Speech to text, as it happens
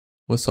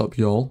What's up,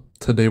 y'all?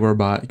 Today we're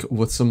back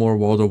with some more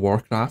World of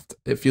Warcraft.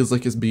 It feels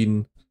like it's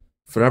been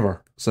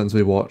forever since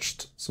we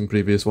watched some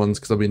previous ones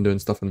because I've been doing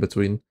stuff in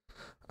between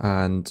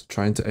and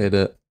trying to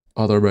edit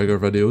other bigger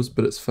videos,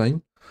 but it's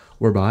fine.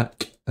 We're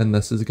back, and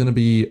this is going to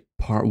be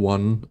part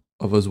one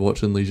of us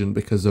watching Legion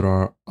because there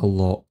are a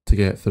lot to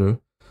get through.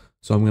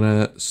 So I'm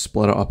going to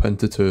split it up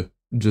into two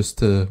just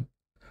to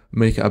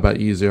make it a bit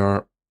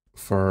easier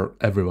for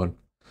everyone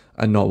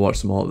and not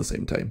watch them all at the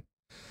same time.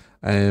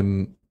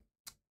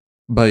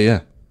 But yeah,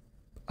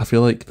 I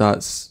feel like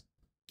that's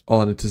all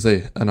I need to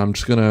say, and I'm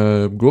just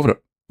gonna go over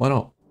it. Why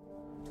not?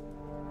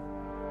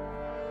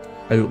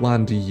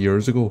 Outland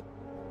years ago.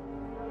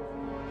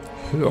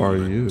 Who are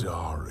you?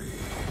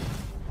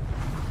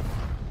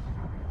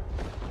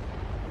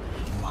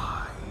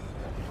 My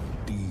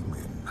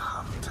demon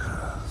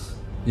hunters.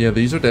 Yeah,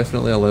 these are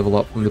definitely a level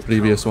up from the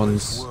previous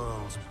ones.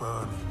 Worlds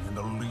burning in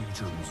the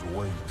Legion's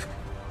wake.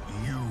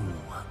 You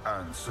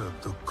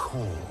answered the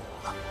call.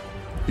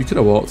 You could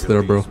have walked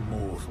there, bro. These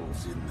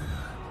mortals in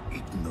their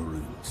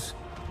ignorance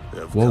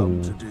have Whoa.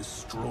 come to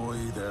destroy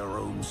their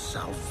own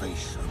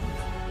salvation.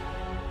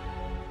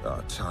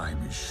 Our time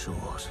is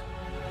short.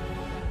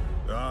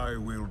 I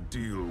will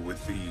deal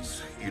with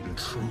these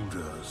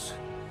intruders.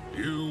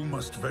 You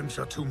must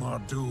venture to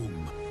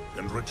Mardoom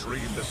and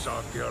retrieve the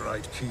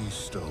Sargerite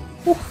keystone.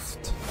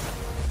 Woofed.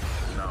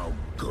 Now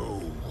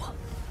go.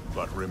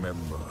 But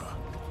remember,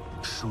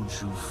 should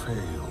you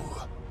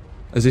fail,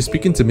 Is he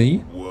speaking to me?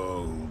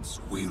 worlds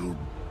will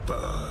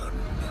burn.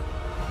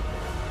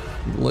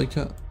 Like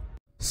it.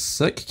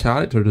 Sick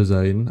character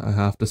design, I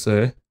have to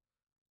say.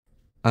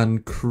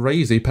 And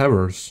crazy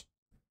powers.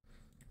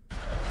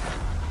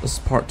 This is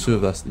part two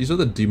of this. These are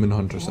the Demon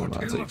Hunter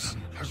cinematics.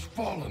 Has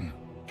fallen.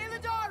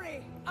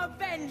 Illidari,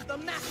 avenge the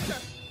master!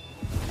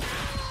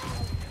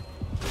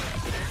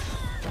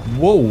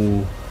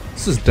 Whoa!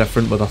 This is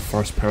different with a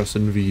first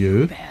person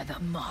view. Bear the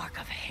mark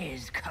of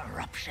his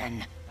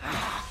corruption.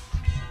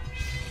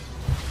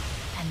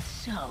 And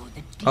so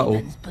the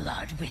demon's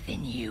blood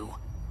within you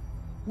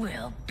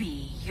will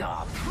be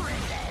your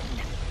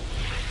prison.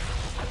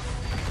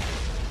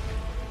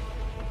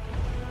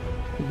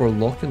 We're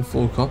locking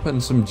folk up in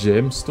some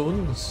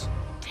gemstones.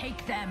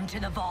 Take them to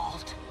the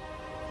vault.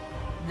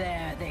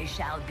 There they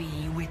shall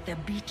be with the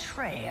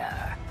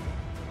betrayer.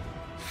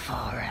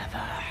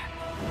 Forever.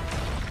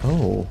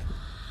 Oh.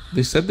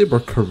 They said they were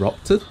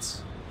corrupted?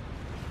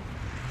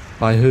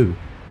 By who?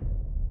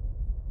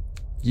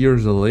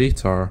 Years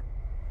later.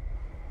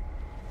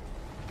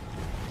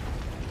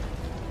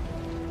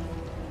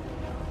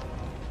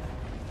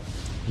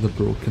 The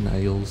Broken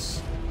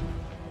Isles.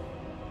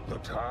 The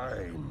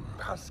time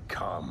has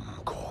come,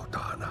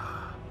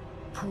 Cortana.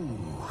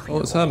 Prove Oh,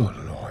 it's your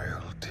him.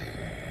 loyalty.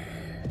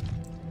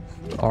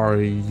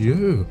 Are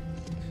you?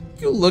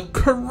 You look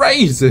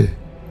crazy!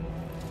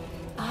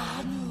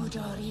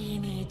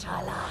 Anudorini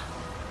Tala.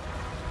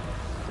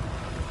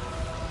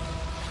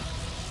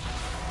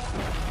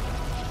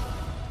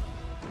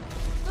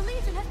 The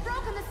Legion has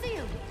broken the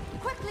seal!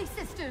 Quickly,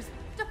 sisters!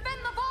 Defend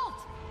the vault!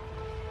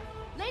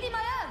 Lady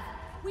Maiev,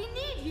 we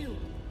need you!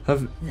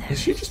 Has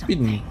she just been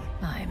Something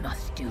I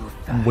must do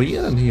first.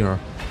 waiting in here?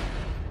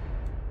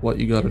 What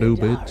you gotta do,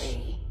 bitch?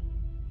 Illidari,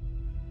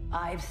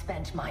 I've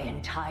spent my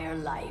entire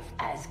life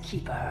as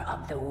keeper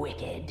of the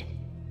wicked.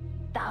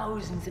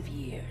 Thousands of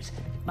years,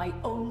 my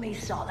only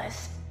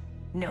solace,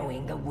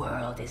 knowing the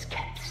world is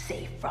kept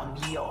safe from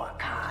your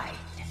kind.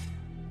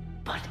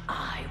 But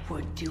I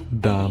would do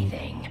Damn.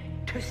 anything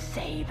to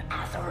save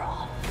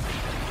Azeroth,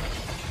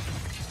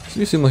 So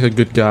you seem like a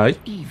good guy.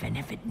 even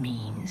if it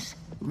means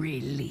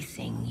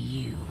releasing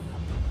you.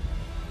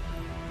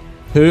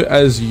 Who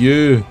is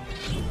you?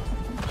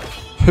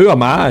 Who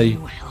am I?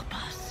 You help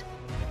us,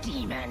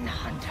 Demon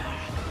Hunter.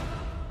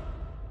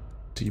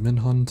 Demon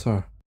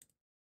Hunter.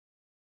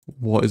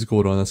 What is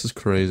going on? This is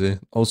crazy.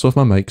 Also, if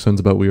my mic sounds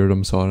a bit weird,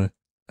 I'm sorry.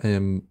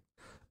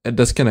 It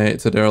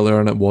disconnected earlier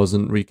and it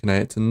wasn't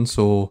reconnecting,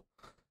 so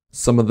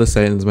some of the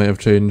settings might have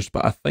changed,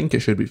 but I think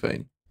it should be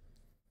fine.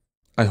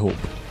 I hope.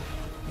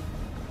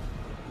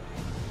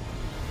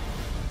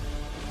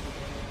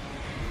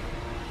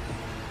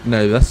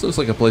 Now, this looks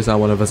like a place I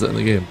want to visit in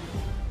the game.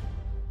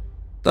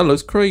 That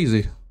looks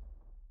crazy.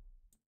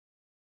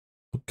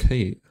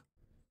 Okay.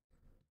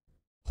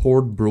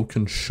 Horde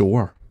Broken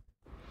Shore.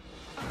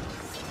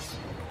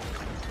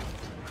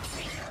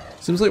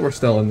 Seems like we're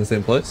still in the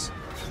same place.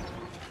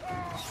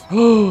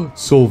 Oh,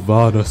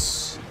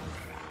 Sylvanas.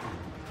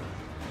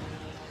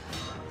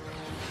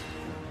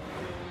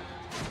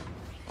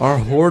 Our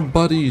Horde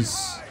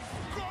buddies.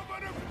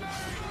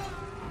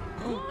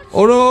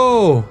 Oh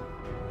no!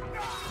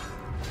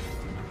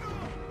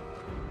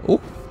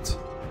 Oh.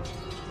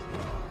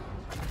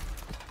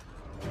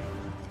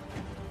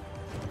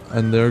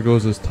 And there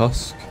goes his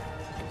tusk.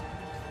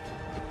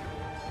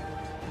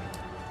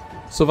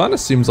 Sylvanas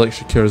seems like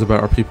she cares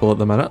about our people at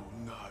the minute.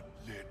 Not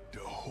let the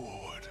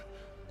Horde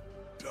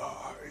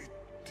die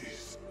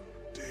this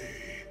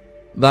day.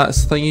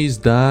 That's Thingy's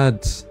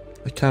dad.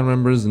 I can't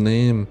remember his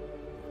name.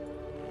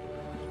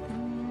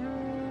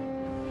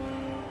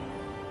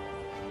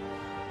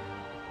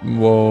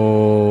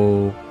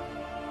 Whoa.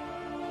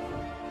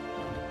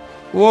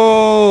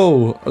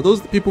 Whoa! Are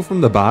those the people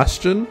from the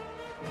Bastion?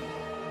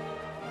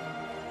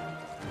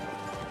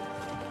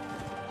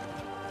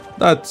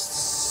 That's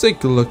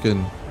sick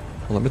looking.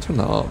 Well, let me turn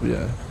that up,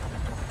 yeah.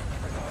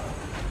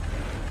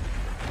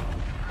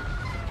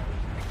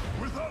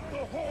 Without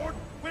the Horde,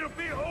 we'll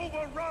be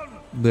overrun.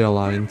 The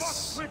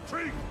Alliance.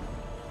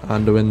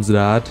 Anduin's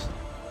dad.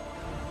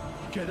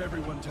 Get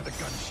everyone to the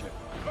gunship.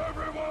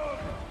 Everyone,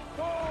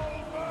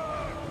 fall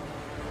back.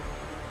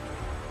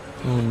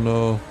 Oh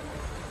no.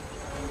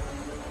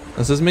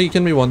 This is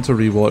making me want to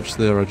rewatch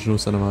the original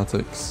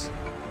cinematics.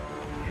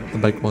 The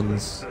big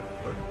ones.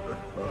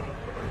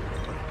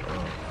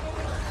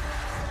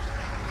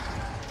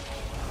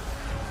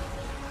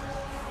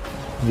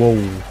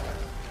 Whoa.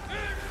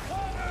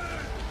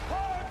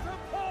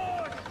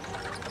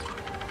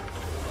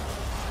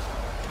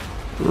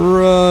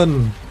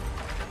 Run!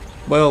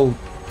 Well,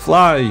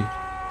 fly!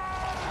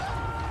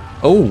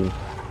 Oh!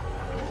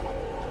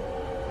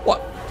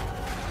 What?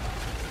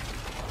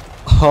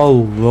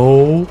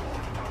 Hello?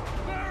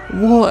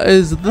 What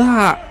is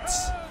that?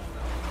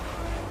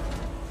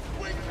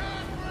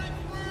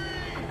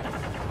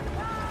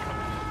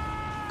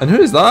 And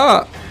who's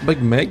that?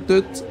 Big mech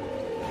dude?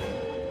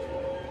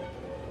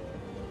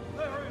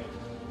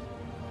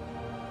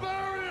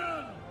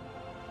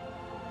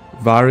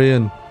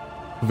 Varian.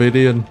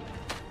 Varian.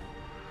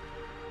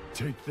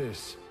 Take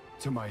this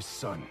to my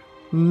son.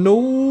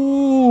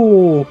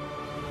 No!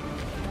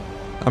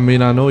 I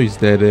mean, I know he's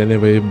dead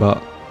anyway,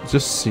 but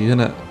just seeing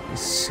it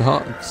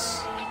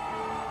sucks.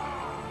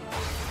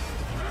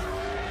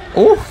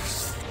 Oh!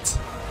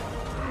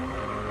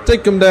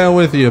 Take him down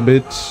with you,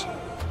 bitch.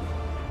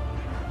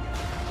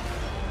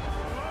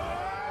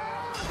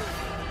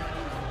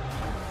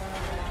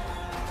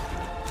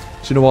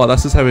 Do you know what?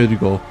 This is how it would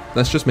go.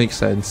 This just makes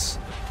sense.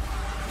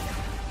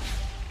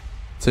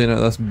 Saying out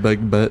this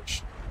big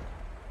bitch.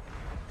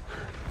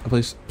 At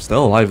least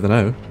still alive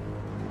now.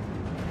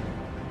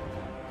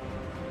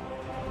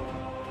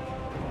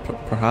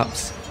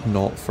 Perhaps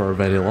not for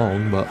very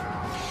long, but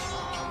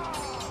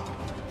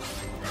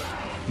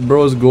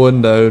bro's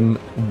going down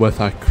with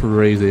a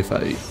crazy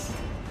fight.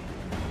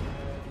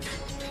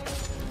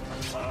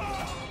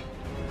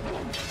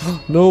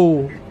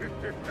 No!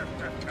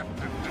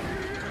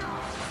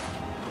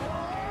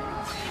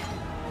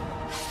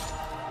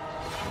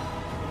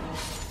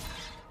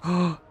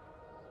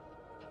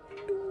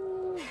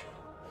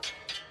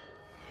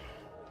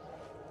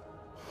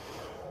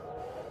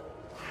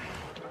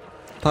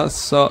 That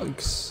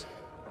sucks.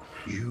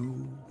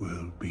 You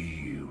will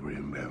be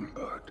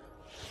remembered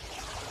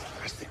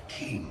as the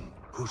king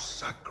who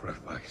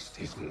sacrificed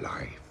his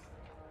life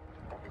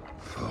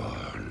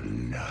for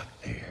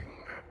nothing.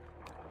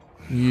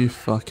 You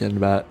fucking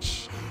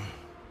bitch.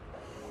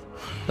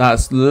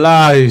 That's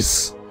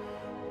lies!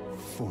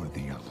 For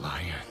the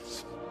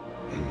Alliance.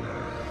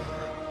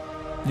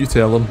 You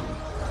tell him.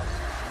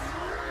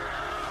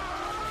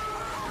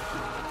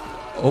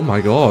 Oh my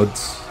god.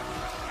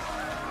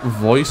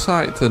 Voice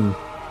acting.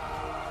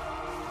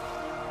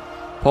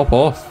 Pop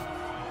off.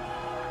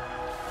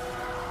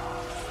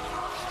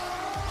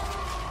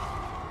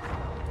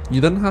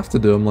 You didn't have to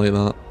do him like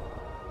that.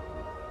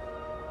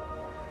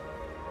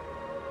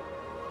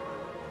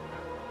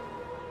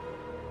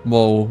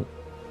 Well,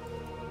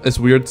 it's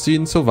weird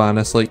seeing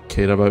Sylvanas like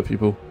care about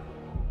people.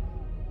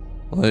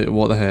 Like,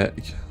 what the heck?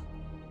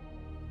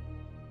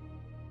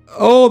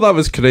 Oh, that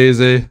was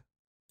crazy.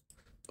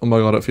 Oh my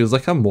god, it feels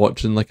like I'm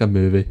watching like a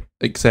movie.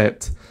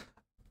 Except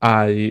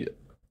I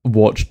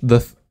watched the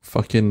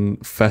fucking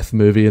 5th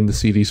movie in the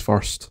series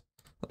first.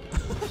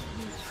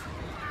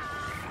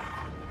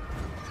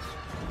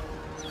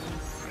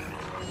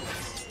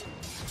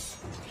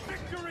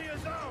 Victory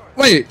is ours.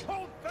 Wait!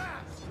 Hold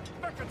fast!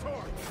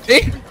 Mercator!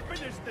 Eh?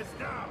 Finish this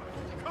now!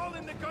 Call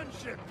in the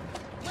gunship!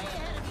 Way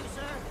ahead of you,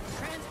 sir.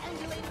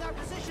 Transangulating our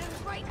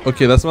positions right now.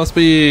 Okay, this must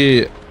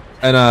be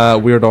in a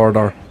weird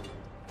order.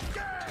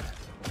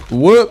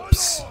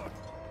 Whoops!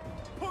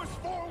 Push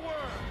forward!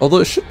 Although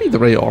it should be the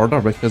right order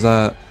because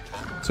I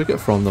took it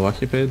from the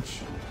wiki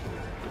page.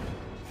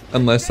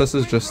 Unless this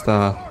is just a...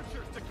 Archers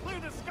to clear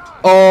the sky!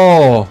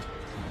 Oh!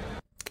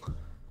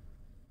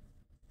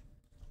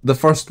 The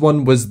first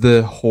one was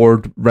the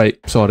Horde. Right,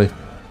 sorry.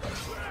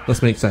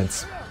 This makes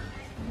sense.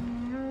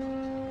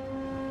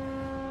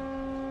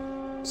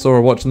 So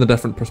we're watching the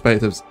different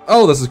perspectives.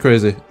 Oh, this is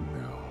crazy.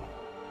 No,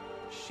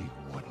 she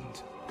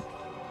wouldn't.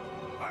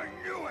 I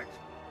knew it!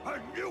 I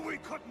knew we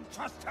couldn't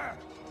trust her!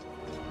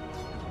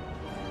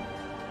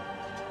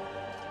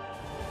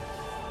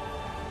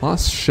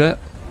 That's shit.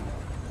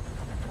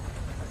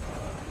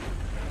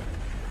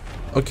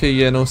 Okay,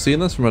 yeah, no, seeing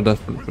this from a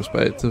different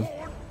perspective.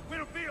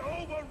 We'll be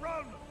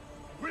overrun!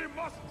 We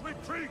must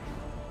retreat!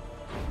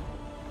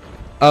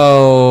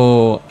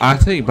 Oh, I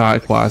take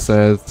back what I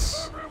said.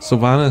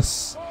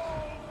 Sylvanas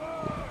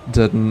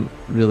didn't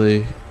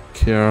really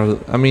care.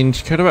 I mean,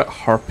 she cared about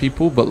her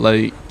people, but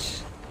like,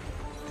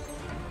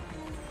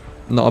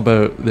 not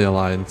about the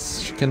Alliance.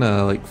 She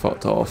kinda like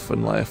fucked off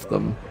and left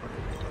them.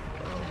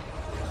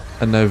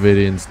 And now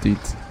Varian's deed.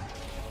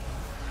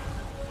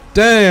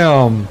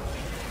 Damn!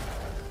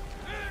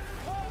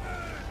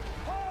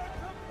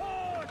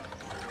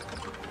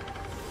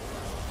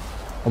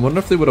 I wonder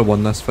if they would have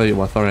won this fight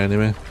with her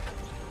anyway.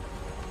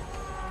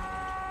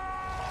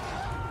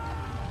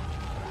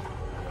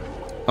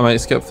 I might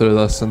skip through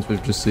this since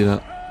we've just seen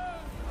it.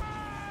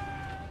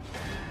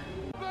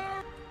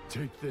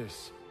 Take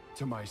this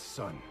to my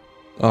son.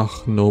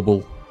 Ugh,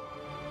 noble.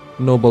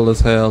 Noble as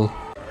hell.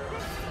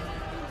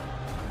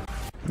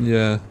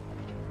 Yeah.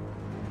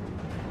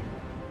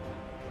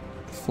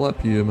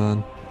 Flip you,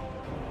 man.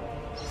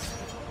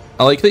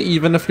 I like that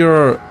even if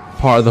you're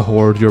part of the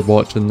Horde, you're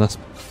watching this.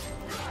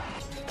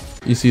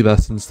 You see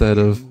this instead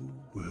of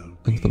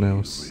anything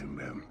else.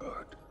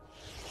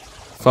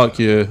 Fuck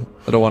you.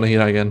 I don't want to hear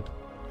that again.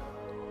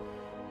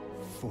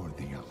 For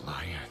the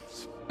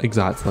Alliance.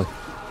 Exactly.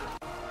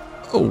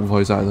 Oh,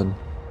 how's that then?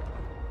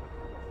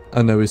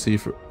 And now we see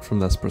from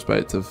this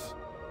perspective.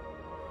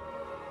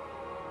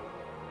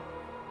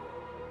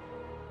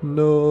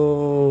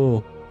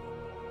 No.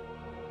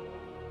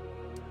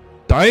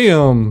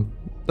 Damn.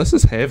 This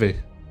is heavy.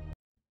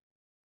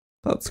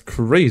 That's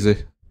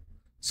crazy.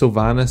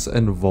 Sylvanas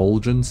and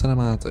Vol'jin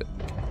cinematic.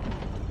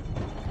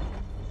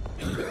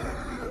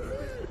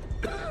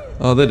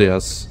 Oh, there he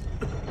is.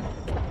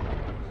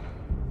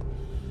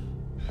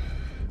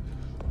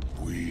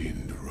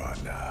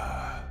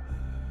 Windrunner,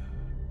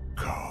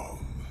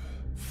 come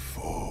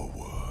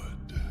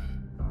forward.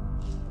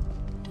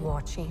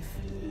 War Chief.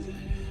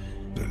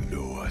 The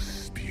lower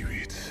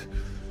spirits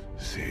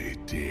say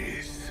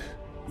death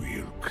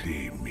will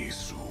claim me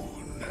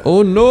soon.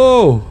 Oh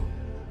no!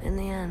 In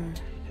the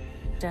end,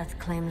 death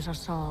claims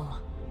us all.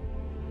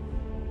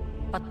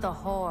 But the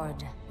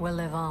Horde will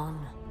live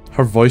on.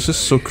 Her voice is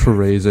so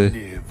crazy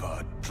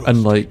Never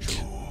and like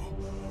trusted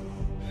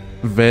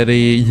you. very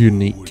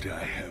unique. Would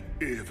I have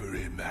ever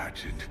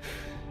imagined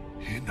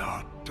in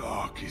our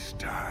darkest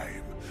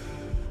time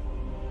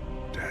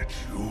that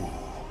you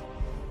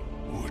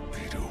would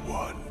be the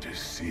one to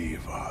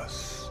save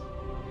us?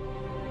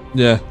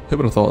 Yeah, who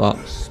would have thought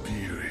The that?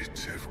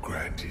 spirits have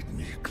granted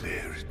me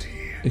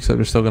clarity. Except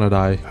you're still gonna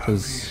die, A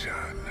because vision.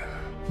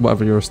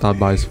 whatever you were stabbed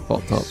by is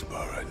fucked up. Whisper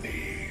a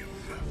name.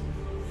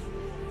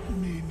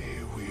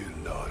 Many will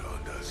not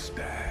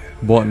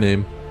understand. What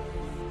name?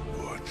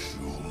 But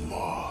you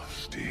must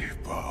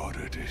step out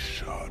of the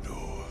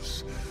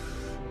shadows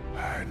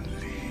and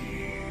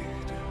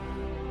lead.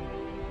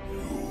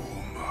 You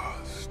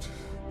must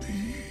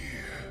be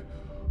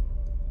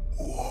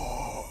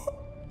War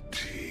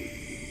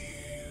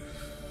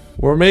Chief.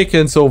 We're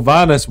making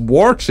Sylvanas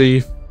War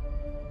Chief.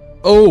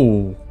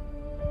 Oh.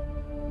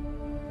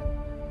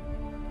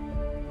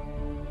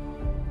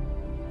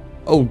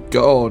 Oh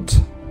god.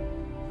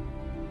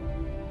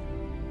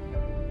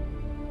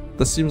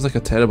 This seems like a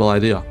terrible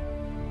idea.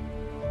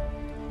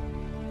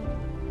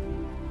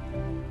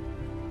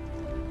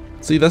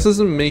 See, this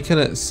isn't making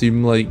it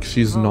seem like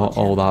she's not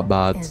all that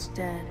bad. Is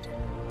dead.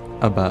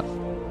 I bet.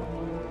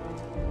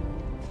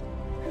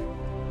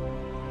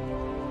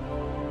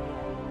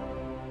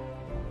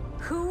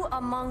 Who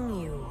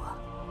among you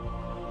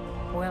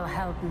will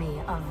help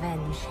me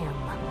avenge him?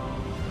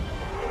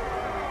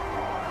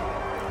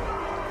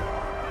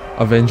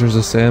 Avengers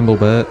Assemble,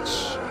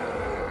 bitch.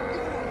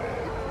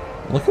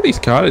 Look at these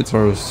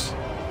characters.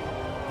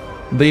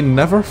 They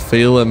never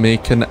fail at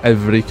making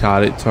every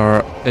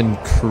character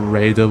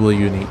incredibly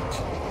unique.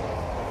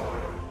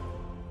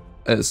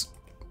 It's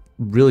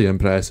really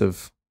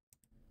impressive.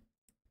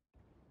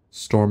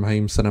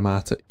 Stormheim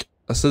cinematic.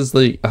 This is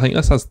like, I think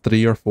this has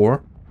 3 or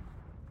 4,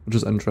 which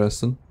is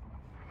interesting.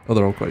 Oh,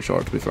 they're all quite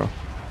short to be fair.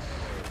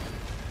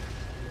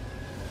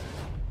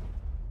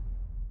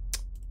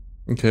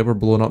 Okay, we're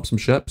blowing up some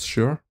ships,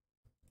 sure.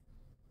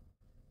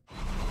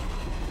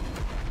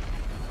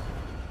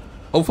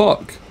 Oh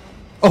fuck!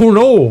 Oh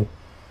no!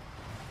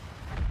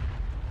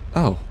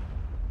 Oh.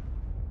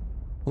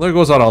 Well, there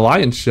goes our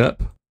alliance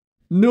ship.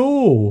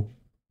 No!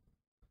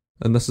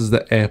 And this is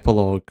the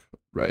epilogue.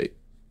 Right.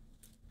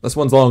 This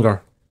one's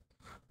longer.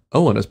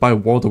 Oh, and it's by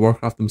World of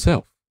Warcraft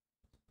himself.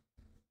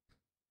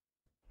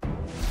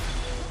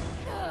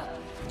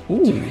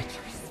 Ooh.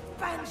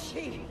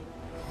 Banshee!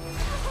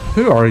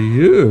 Who are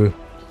you?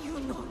 You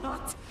know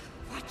not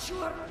what you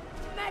are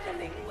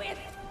meddling with.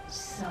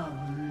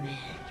 Submit.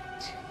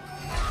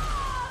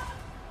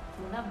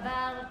 The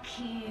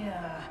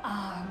Valkyr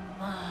are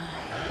mine.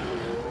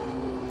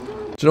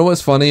 Do you know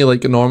what's funny?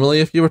 Like, normally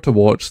if you were to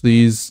watch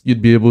these,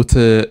 you'd be able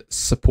to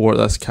support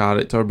this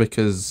character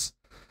because,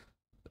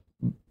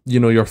 you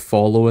know, you're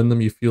following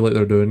them, you feel like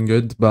they're doing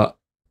good, but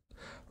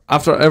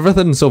after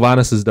everything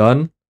Sylvanas has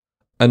done,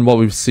 and what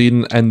we've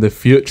seen in the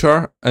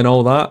future and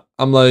all that,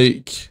 I'm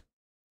like,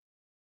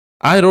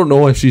 I don't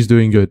know if she's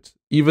doing good.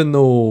 Even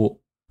though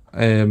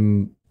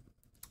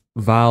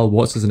Val,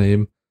 what's his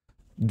name,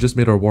 just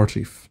made her war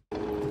chief.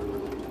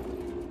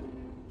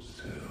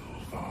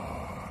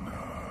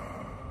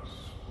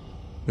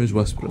 Who's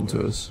whispering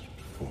to us?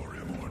 For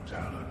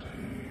immortality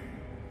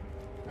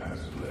has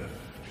left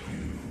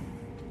you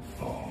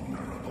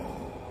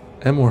vulnerable.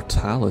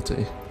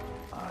 Immortality.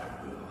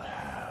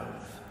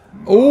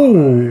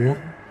 Oh!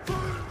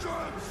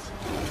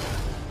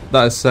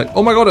 That is sick.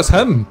 Oh my god, it's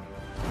him!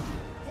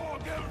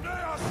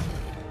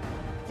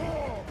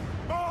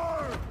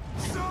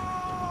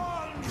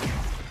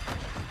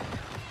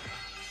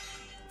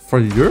 For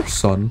your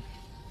son?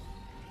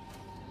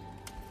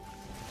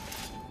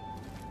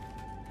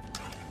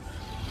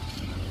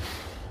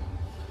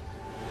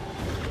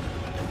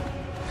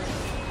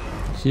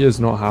 He is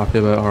not happy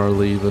about her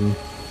leaving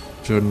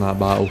during that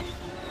battle.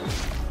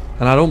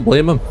 And I don't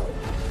blame him.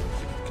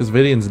 Because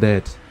Varian's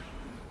dead.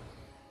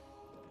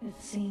 It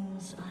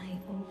seems I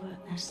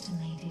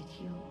overestimated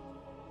you.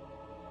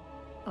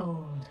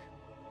 Old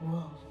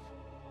wolf.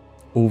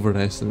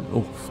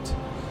 Overestimated.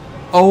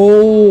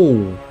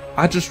 Oh!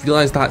 I just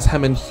realised that's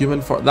him in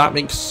human form. That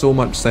makes so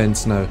much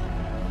sense now.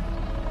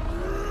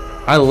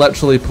 I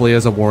literally play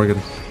as a Worgen.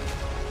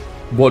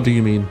 What do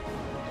you mean?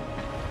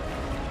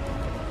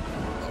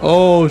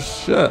 Oh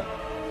shit.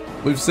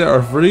 We've set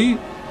her free? You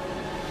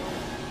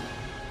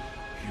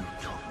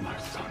took my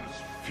son's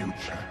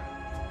future.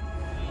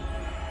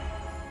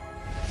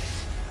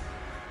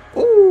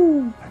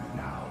 Ooh. And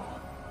now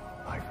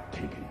I've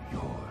taken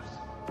yours.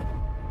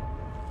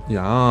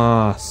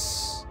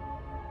 Yes.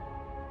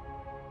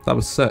 That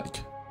was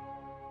sick.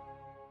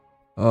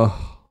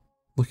 Oh,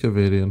 look at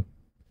Varian.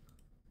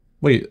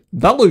 Wait,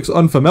 that looks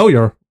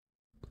unfamiliar.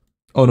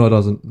 Oh no, it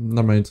doesn't.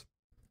 Never mind.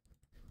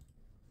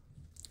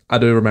 I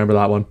do remember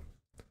that one.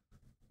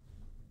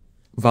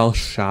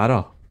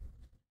 Valshara.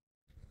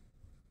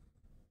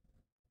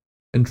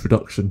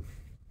 Introduction.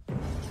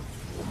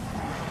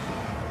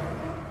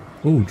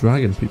 Oh,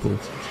 dragon people.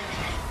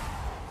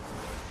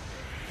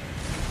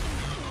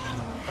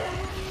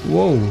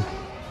 Whoa.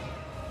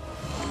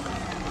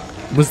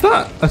 Was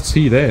that a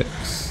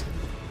T-Rex?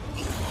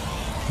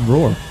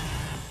 Roar.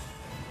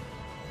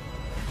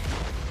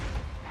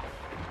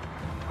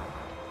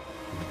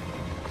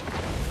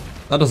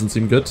 That doesn't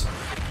seem good.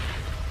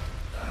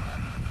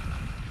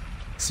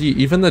 See,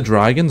 even the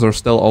dragons are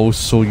still all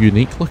so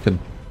unique looking.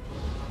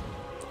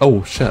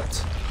 Oh,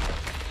 shit.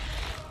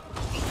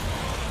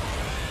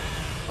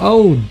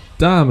 Oh,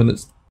 damn, and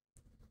it's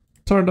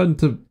turned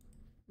into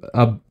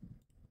a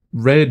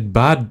red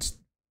bad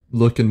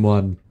looking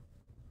one.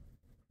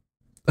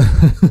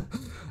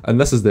 And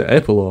this is the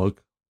epilogue.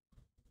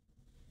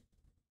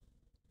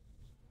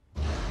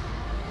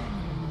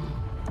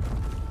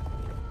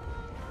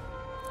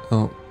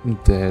 Oh, I'm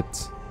dead.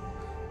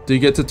 Do you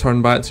get to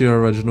turn back to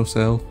your original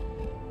self?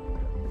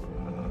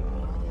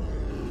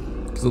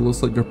 Because it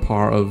looks like you're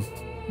part of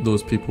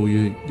those people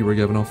you were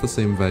giving off the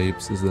same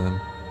vibes as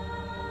them.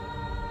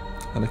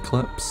 An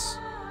eclipse.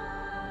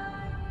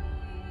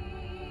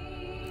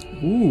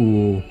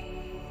 Ooh.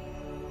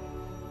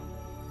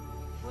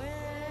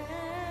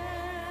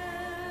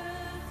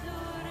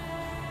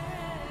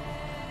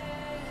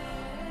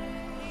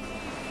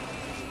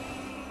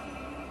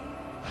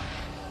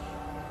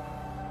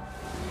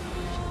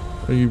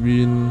 Are you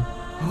being...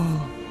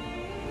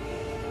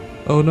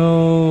 Oh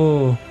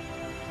no!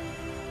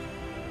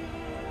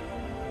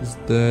 He's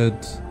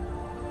dead.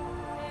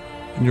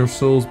 And your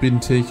soul's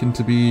been taken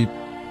to be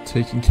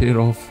taken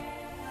care of.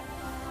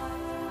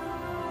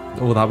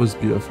 Oh, that was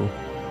beautiful.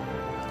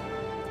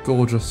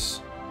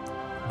 Gorgeous.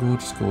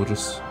 Gorgeous,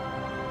 gorgeous.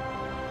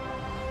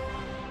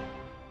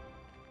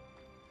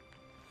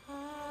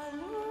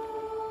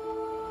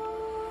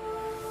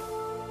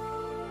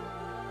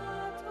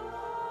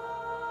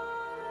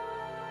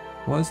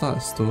 What is that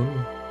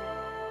stone?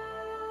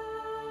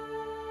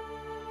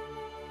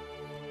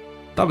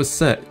 That was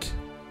sick.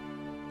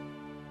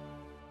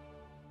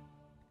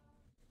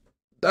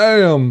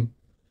 Damn.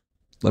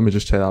 Let me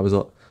just check that was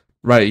it.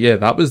 Right, yeah,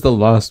 that was the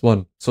last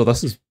one. So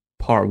this is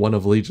part 1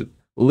 of Legion.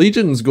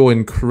 Legion's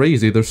going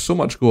crazy. There's so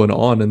much going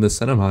on in the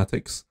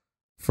cinematics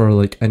for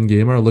like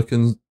in-gamer,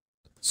 looking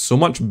so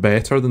much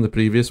better than the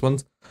previous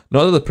ones.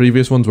 Not that the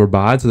previous ones were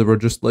bad, they were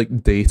just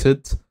like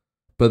dated.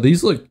 But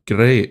these look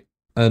great.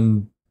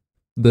 And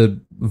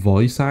the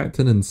voice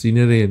acting and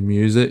scenery and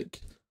music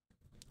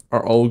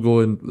are all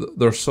going,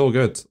 they're so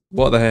good.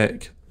 What the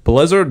heck?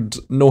 Blizzard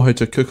know how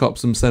to cook up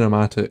some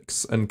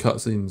cinematics and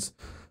cutscenes.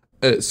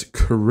 It's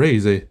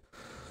crazy.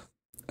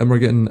 And we're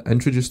getting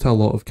introduced to a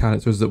lot of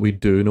characters that we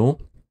do know.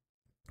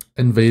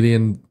 And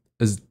Varian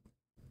is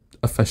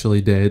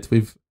officially dead.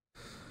 We've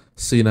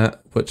seen it,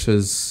 which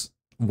is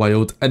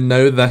wild. And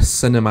now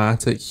this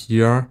cinematic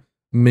here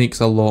makes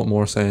a lot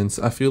more sense.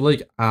 I feel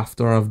like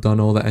after I've done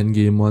all the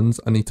in-game ones,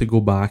 I need to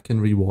go back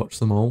and rewatch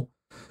them all.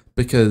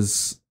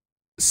 Because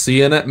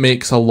seeing it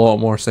makes a lot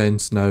more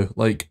sense now.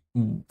 Like,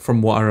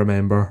 from what I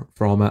remember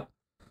from it.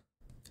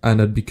 And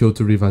it'd be cool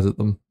to revisit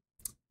them.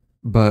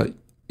 But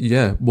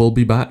yeah, we'll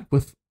be back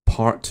with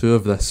part 2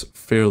 of this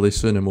fairly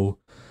soon, and we'll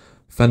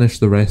finish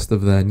the rest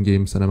of the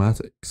in-game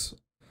cinematics.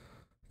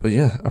 But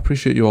yeah, I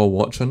appreciate you all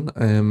watching.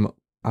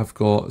 I've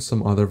got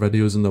some other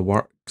videos in the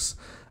works.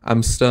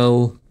 I'm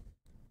still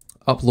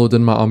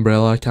uploading my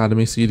Umbrella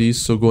Academy series,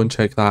 so go and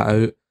check that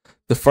out.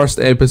 The first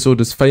episode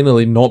has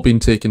finally not been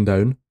taken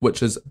down,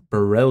 which is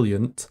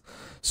brilliant.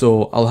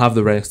 So I'll have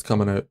the rest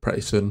coming out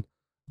pretty soon.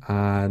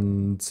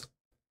 And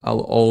I'll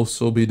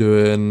also be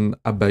doing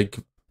a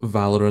big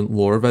Valorant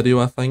lore video,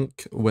 I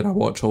think, when I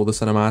watch all the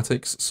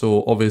cinematics.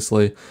 So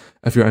obviously,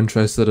 if you're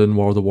interested in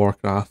World of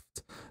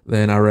Warcraft,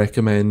 then I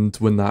recommend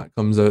when that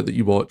comes out that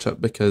you watch it,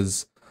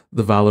 because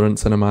the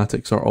Valorant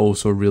cinematics are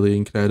also really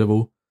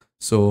incredible.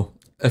 So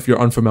if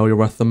you're unfamiliar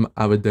with them,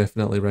 I would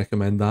definitely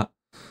recommend that.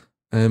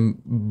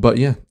 But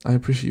yeah, I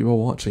appreciate you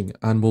all watching,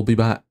 and we'll be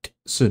back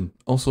soon.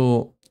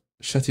 Also,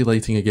 shitty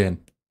lighting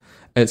again.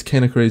 It's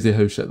kind of crazy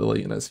how shit the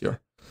lighting is here.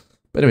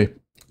 But anyway,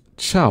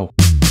 ciao.